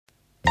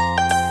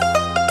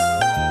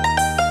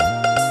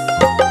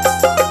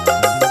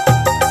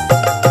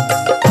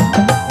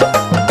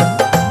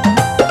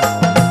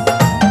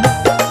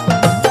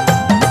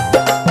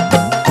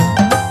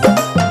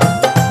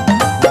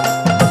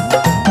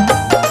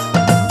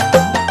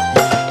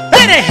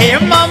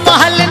हेमा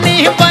मालिनी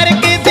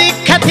बरगी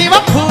दिखे थी वो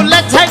फूल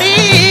झड़ी।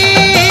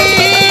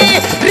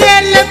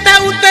 रेल ते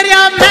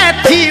उतरिया मैं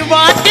थी वो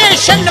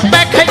स्टेशन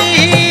पे खड़ी।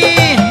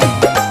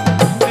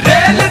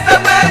 रेल ते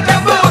मैं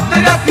जब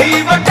उतरा थी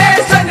वो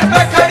स्टेशन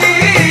पे खड़ी।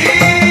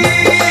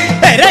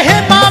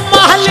 हेमा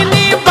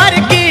मालिनी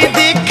बरगी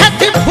दिखे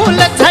थी फूल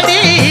झड़ी।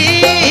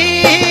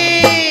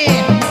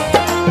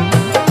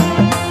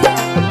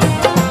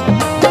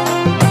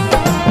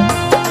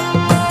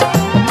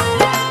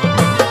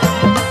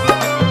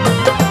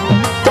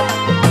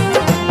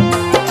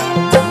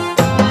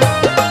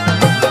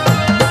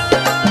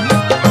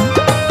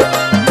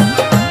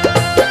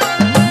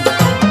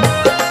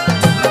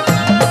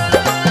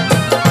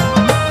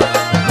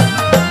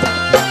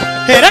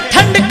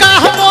 ठंड का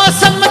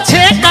मौसम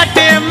छे का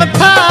टेम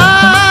था।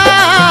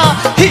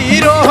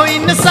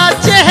 हीरोइन सा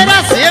चेहरा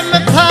सेम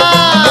था।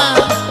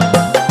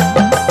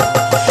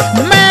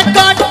 मैं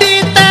गाड़ी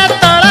ते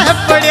तड़ह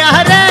पड़िया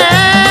रे।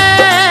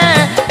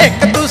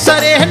 एक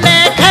दूसरे ने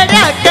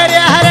खड़ा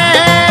करया रे।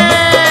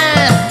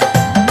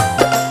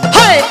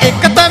 हाय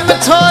एकदम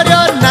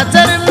छोरो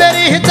नजर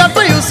मेरी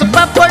जब उस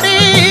पर पड़ी।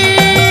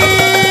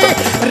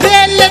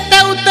 रेल ते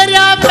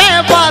उतरिया मैं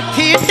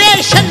बाथी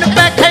स्टेशन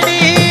पे खड़ी।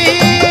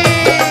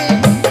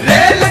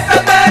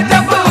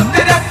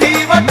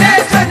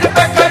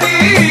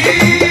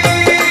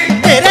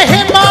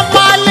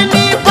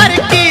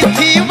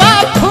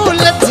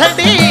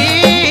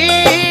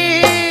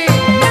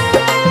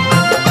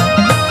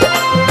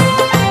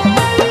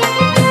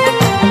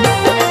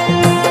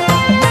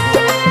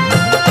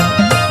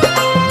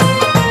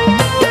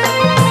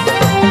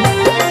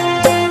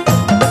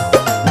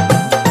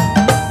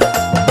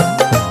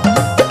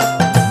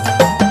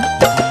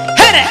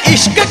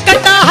 इश्क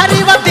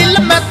कटारी वो दिल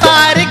में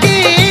तार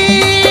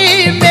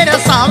गई। मेरे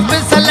सामने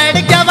से लड़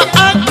गया वो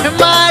आंख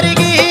मार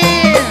गई।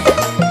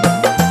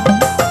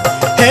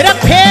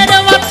 फिर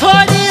वो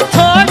थोड़ी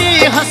थोड़ी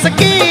हंस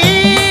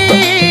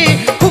गई।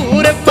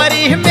 हूर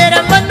परी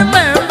मेरे मन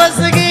में बस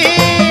गई।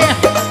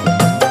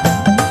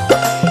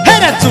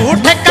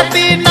 झूठ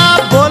कभी ना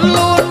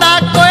बोलू ना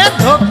कोई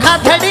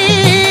धोखाधड़ी।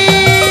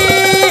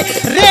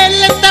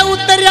 रेल ते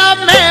उतरिया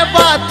मैं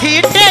बाथी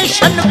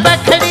स्टेशन पे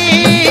खड़ी।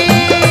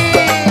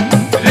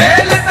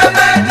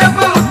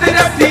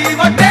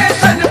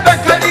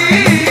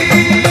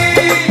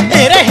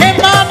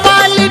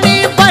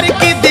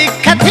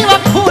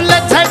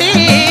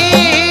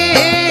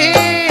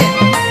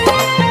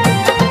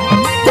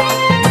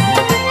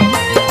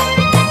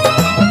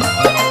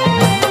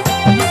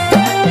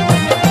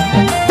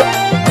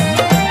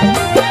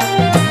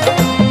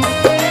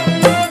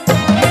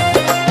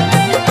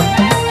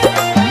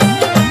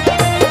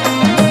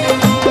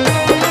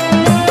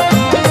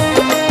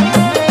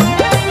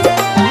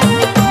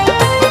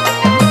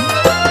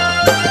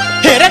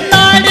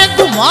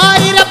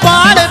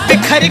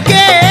 बिखर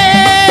के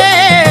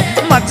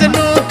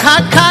मजनू खा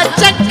खा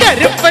चक्कर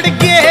पड़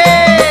गए।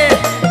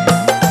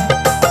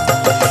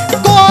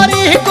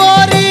 गोरी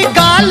गोरी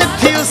गाल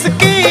थी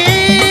उसकी।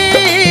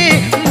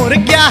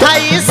 मुर्गिया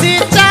हाई सी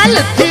चाल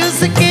थी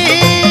उसकी।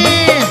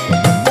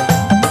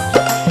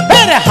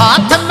 फिर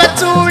हाथ में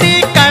चूड़ी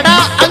कड़ा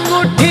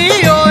अंगूठी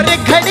और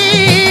घड़ी।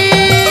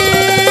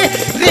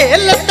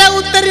 रेल ते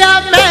उतरिया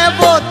मैं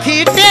वो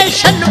थी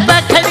स्टेशन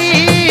पे खड़ी।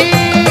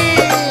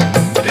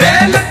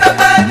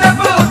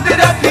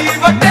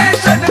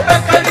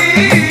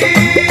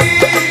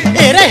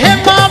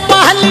 हेमा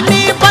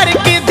मालिनी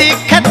बरगी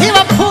दिखे थी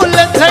वो फूल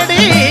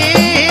झड़ी।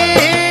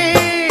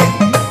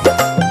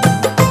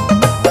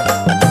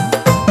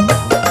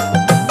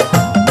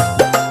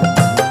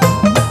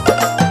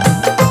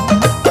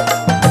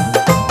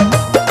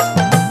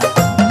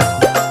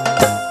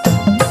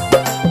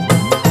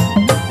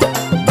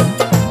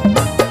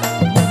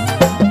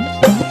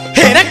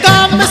 हेरे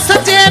काम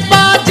सजे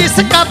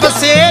जिसका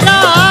बसेरा।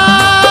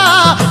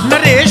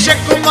 नरेश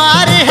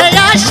कुमार है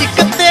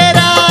आशिक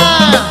तेरा।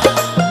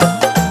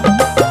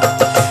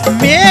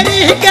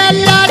 मेरी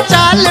गला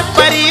चाल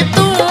परी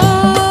तू।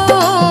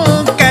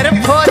 कर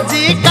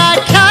फौजी का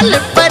ख्याल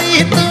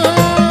परी तू।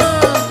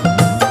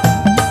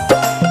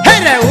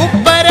 हेरे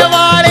ऊपर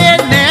वाले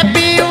ने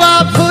पीवा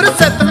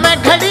फुर्सत में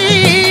घड़ी।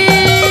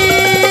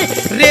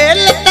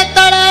 रेल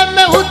तकड़ा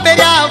में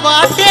उतरा वा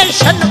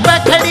स्टेशन पे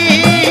खड़ी।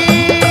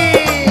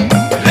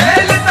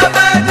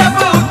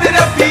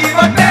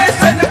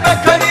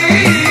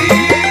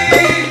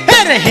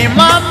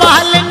 हेमा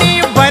मालिनी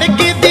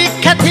बरगी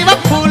दिखे थी वो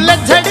फूल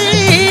झड़ी।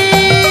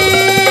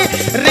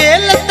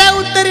 रेल ते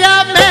उतरिया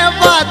मैं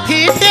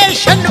बाथी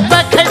स्टेशन